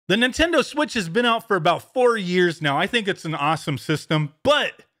The Nintendo Switch has been out for about 4 years now. I think it's an awesome system,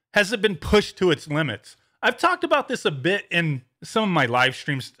 but has it been pushed to its limits? I've talked about this a bit in some of my live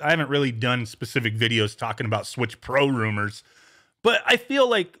streams. I haven't really done specific videos talking about Switch Pro rumors, but I feel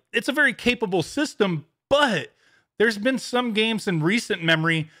like it's a very capable system, but there's been some games in recent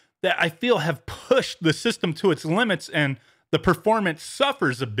memory that I feel have pushed the system to its limits and the performance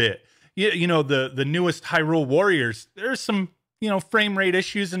suffers a bit. You know, the newest Hyrule Warriors, there's some, frame rate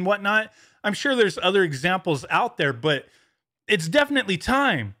issues and whatnot. I'm sure there's other examples out there, but it's definitely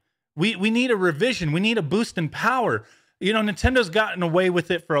time. We need a revision. We need a boost in power. Nintendo's gotten away with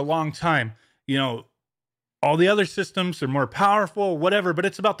it for a long time. All the other systems are more powerful, whatever, but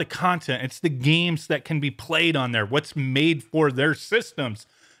it's about the content. It's the games that can be played on there, what's made for their systems.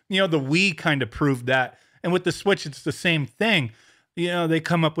 The Wii kind of proved that. And with the Switch, it's the same thing. They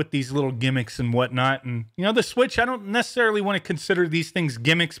come up with these little gimmicks and whatnot. And, the Switch, I don't necessarily want to consider these things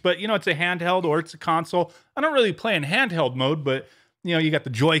gimmicks, but, it's a handheld or it's a console. I don't really play in handheld mode, but, you got the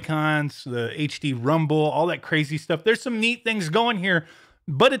Joy-Cons, the HD Rumble, all that crazy stuff. There's some neat things going here,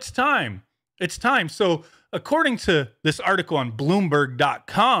 but it's time. It's time. So according to this article on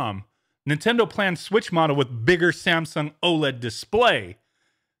Bloomberg.com, Nintendo plans Switch model with bigger Samsung OLED display.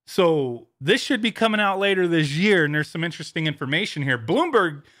 So this should be coming out later this year, and there's some interesting information here.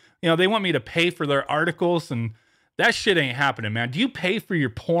 Bloomberg, they want me to pay for their articles, and that shit ain't happening, man. Do you pay for your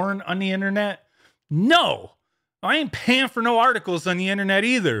porn on the internet? No. I ain't paying for no articles on the internet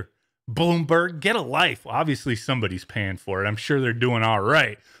either. Bloomberg, get a life. Obviously, somebody's paying for it. I'm sure they're doing all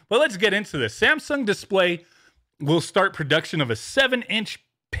right. But let's get into this. Samsung Display will start production of a 7-inch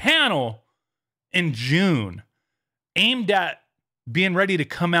panel in June, aimed at being ready to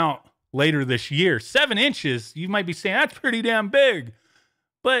come out later this year. 7 inches, you might be saying, that's pretty damn big.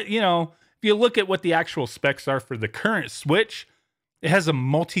 But, if you look at what the actual specs are for the current Switch, it has a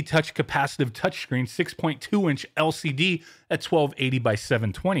multi-touch capacitive touchscreen, 6.2-inch LCD at 1280 by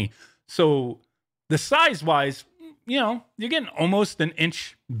 720. So the size-wise, you're getting almost an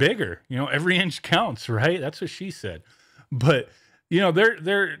inch bigger. Every inch counts, right? That's what she said. But,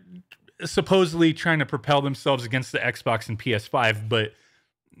 they're supposedly trying to propel themselves against the Xbox and PS5, but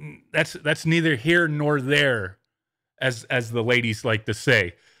that's neither here nor there, as the ladies like to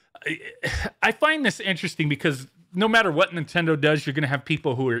say. I find this interesting because no matter what Nintendo does, you're going to have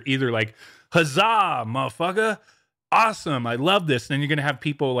people who are either like, huzzah, motherfucker, awesome, I love this. And then you're going to have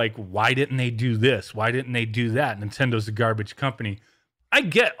people like, why didn't they do this? Why didn't they do that? Nintendo's a garbage company. I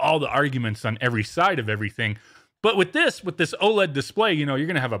get all the arguments on every side of everything. But with this OLED display, you're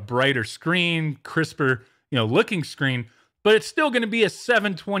going to have a brighter screen, crisper, looking screen, but it's still going to be a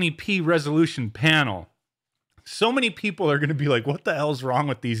 720p resolution panel. So many people are going to be like, what the hell's wrong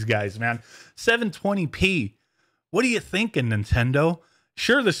with these guys, man? 720p. What are you thinking, Nintendo?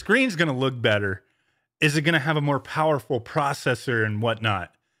 Sure, the screen's going to look better. Is it going to have a more powerful processor and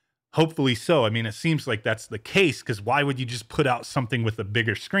whatnot? Hopefully so. I mean, it seems like that's the case, because why would you just put out something with a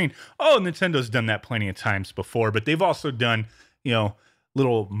bigger screen? Oh, Nintendo's done that plenty of times before, but they've also done,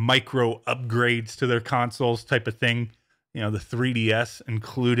 little micro upgrades to their consoles type of thing. The 3DS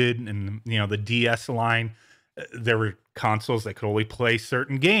included, and, the DS line. There were consoles that could only play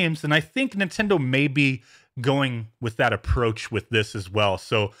certain games, and I think Nintendo may be going with that approach with this as well.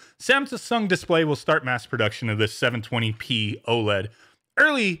 So Samsung Display will start mass production of this 720p OLED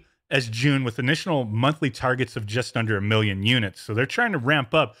early as June, with initial monthly targets of just under 1 million units. So they're trying to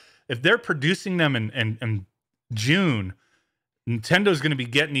ramp up. If they're producing them in June, Nintendo's going to be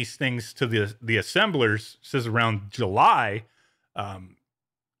getting these things to the assemblers, says around July.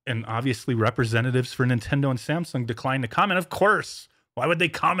 And obviously representatives for Nintendo and Samsung declined to comment. Of course. Why would they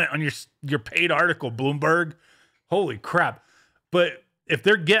comment on your paid article, Bloomberg? Holy crap. But if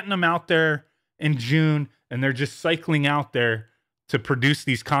they're getting them out there in June and they're just cycling out there to produce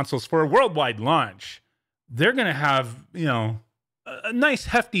these consoles for a worldwide launch, they're going to have, a nice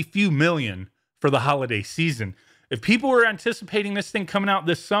hefty few million for the holiday season. If people were anticipating this thing coming out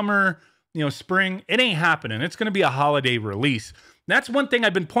this summer, spring, it ain't happening. It's going to be a holiday release. That's one thing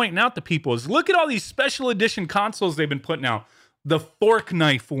I've been pointing out to people is look at all these special edition consoles they've been putting out. The fork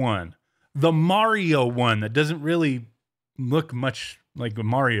knife one, the Mario one that doesn't really look much like a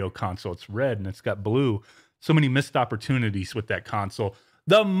Mario console. It's red and it's got blue. So many missed opportunities with that console.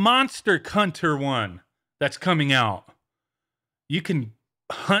 The Monster Hunter one that's coming out. You can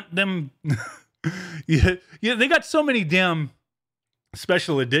hunt them. Yeah, they got so many damn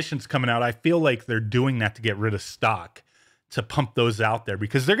special editions coming out. I feel like they're doing that to get rid of stock, to pump those out there,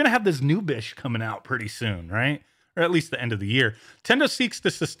 because they're going to have this new bish coming out pretty soon, right? Or at least the end of the year. Nintendo seeks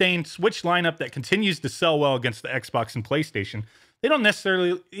to sustain Switch lineup that continues to sell well against the Xbox and PlayStation They don't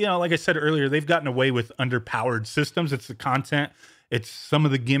necessarily, like I said earlier, they've gotten away with underpowered systems. It's the content, it's some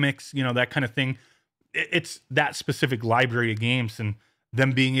of the gimmicks, that kind of thing. It's that specific library of games and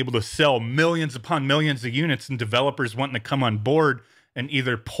them being able to sell millions upon millions of units and developers wanting to come on board and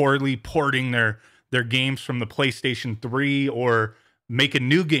either poorly porting their games from the PlayStation 3 or making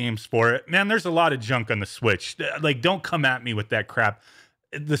new games for it. Man, there's a lot of junk on the Switch. Like, don't come at me with that crap.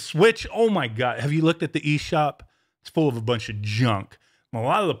 The Switch, oh my God. Have you looked at the eShop? It's full of a bunch of junk. A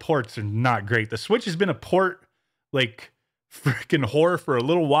lot of the ports are not great. The Switch has been a port, like, freaking horror for a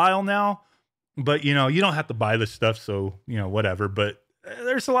little while now. But, you don't have to buy this stuff, so, whatever. But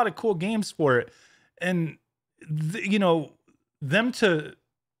there's a lot of cool games for it. And, them to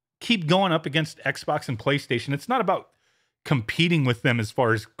keep going up against Xbox and PlayStation, it's not about competing with them as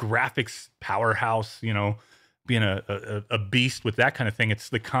far as graphics powerhouse, being a beast with that kind of thing. It's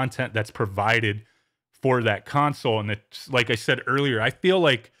the content that's provided for that console. And it's like I said earlier, I feel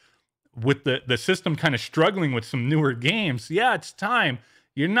like with the system kind of struggling with some newer games, yeah, it's time.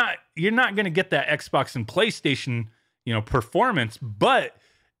 You're not going to get that Xbox and PlayStation, performance. But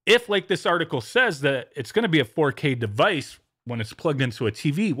if, like this article says, that it's going to be a 4K device when it's plugged into a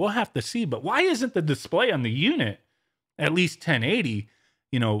TV, we'll have to see. But why isn't the display on the unit at least 1080,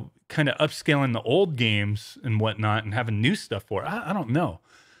 kind of upscaling the old games and whatnot and having new stuff for it? I don't know.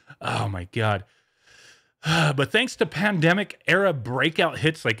 Oh my God. But thanks to pandemic era breakout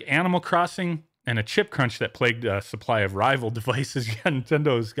hits like Animal Crossing and a chip crunch that plagued a supply of rival devices,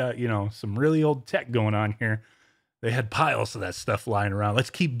 Nintendo's got, some really old tech going on here. They had piles of that stuff lying around.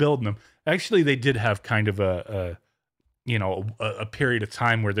 Let's keep building them. Actually, they did have kind of a period of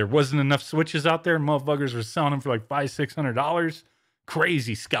time where there wasn't enough Switches out there and motherfuckers were selling them for like $500-$600.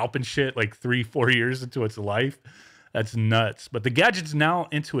 Crazy scalping shit like 3-4 years into its life. That's nuts. But the gadget's now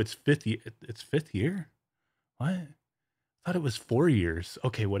into its fifth year. What? I thought it was 4 years.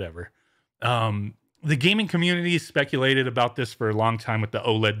 Okay, whatever. The gaming community speculated about this for a long time with the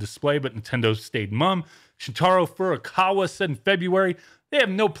OLED display, but Nintendo stayed mum. Shintaro Furukawa said in February they have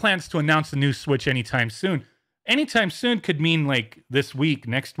no plans to announce a new Switch anytime soon. Anytime soon could mean like this week,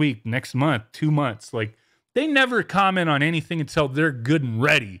 next month, 2 months. Like, they never comment on anything until they're good and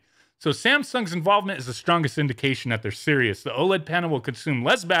ready. So Samsung's involvement is the strongest indication that they're serious. The OLED panel will consume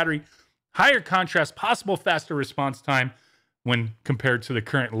less battery, higher contrast, possible faster response time when compared to the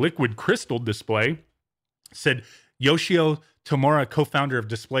current liquid crystal display, said Yoshio Tomura, co-founder of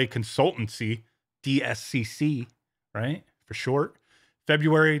display consultancy, DSCC, right, for short.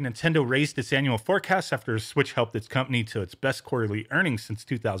 February, Nintendo raised its annual forecast after Switch helped its company to its best quarterly earnings since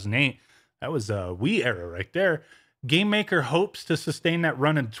 2008. That was a Wii era right there. Game Maker hopes to sustain that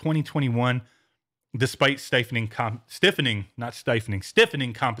run in 2021 despite stiffening competition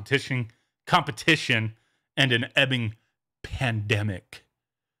and an ebbing pandemic.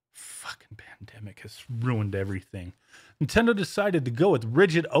 Fucking pandemic has ruined everything. Nintendo decided to go with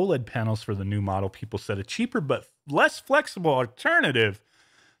rigid OLED panels for the new model. People said a cheaper but less flexible alternative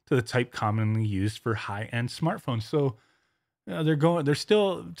to the type commonly used for high-end smartphones. So they're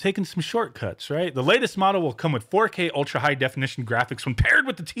still taking some shortcuts, right? The latest model will come with 4K ultra-high definition graphics when paired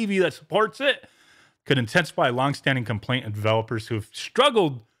with the TV that supports it. Could intensify a long-standing complaint of developers who have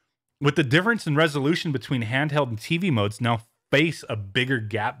struggled with the difference in resolution between handheld and TV modes now face a bigger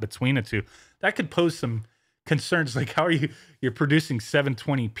gap between the two. That could pose some concerns, like how are you're producing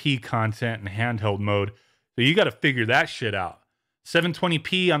 720p content in handheld mode. So you got to figure that shit out.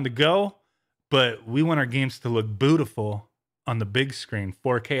 720p on the go, but we want our games to look beautiful on the big screen,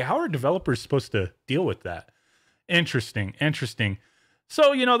 4K. How are developers supposed to deal with that? Interesting.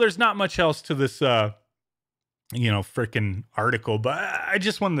 So, there's not much else to this, freaking article, but I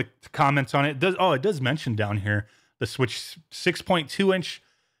just wanted to comment on it. It does mention down here the Switch 6.2 inch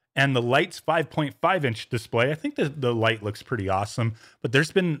and the Lite's 5.5 inch display. I think the Lite looks pretty awesome, but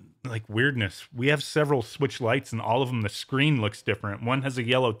there's been like weirdness. We have several Switch Lites and all of them, the screen looks different. One has a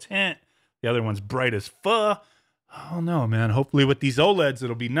yellow tint. The other one's bright as fuck. Oh no, man. Hopefully with these OLEDs,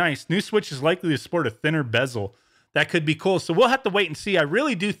 it'll be nice. New Switch is likely to sport a thinner bezel. That could be cool. So we'll have to wait and see. I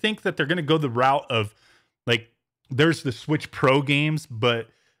really do think that they're going to go the route of like, there's the Switch Pro games, but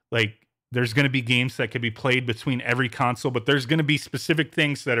like there's going to be games that could be played between every console, but there's going to be specific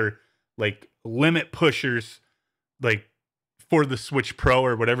things that are like limit pushers, like for the Switch Pro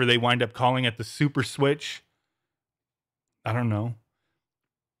or whatever they wind up calling it, the Super Switch. I don't know.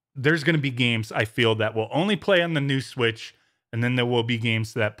 There's going to be games, I feel, that will only play on the new Switch, and then there will be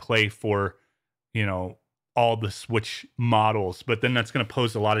games that play for, all the Switch models. But then that's going to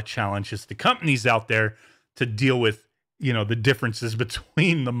pose a lot of challenges to companies out there to deal with, the differences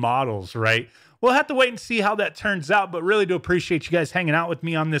between the models, right? we'll have to wait and see how that turns out, but really do appreciate you guys hanging out with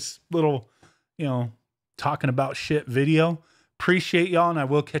me on this little, you know, talking about shit video. Appreciate y'all, and I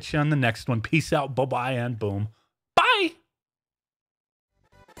will catch you on the next one. Peace out, bye-bye, and boom.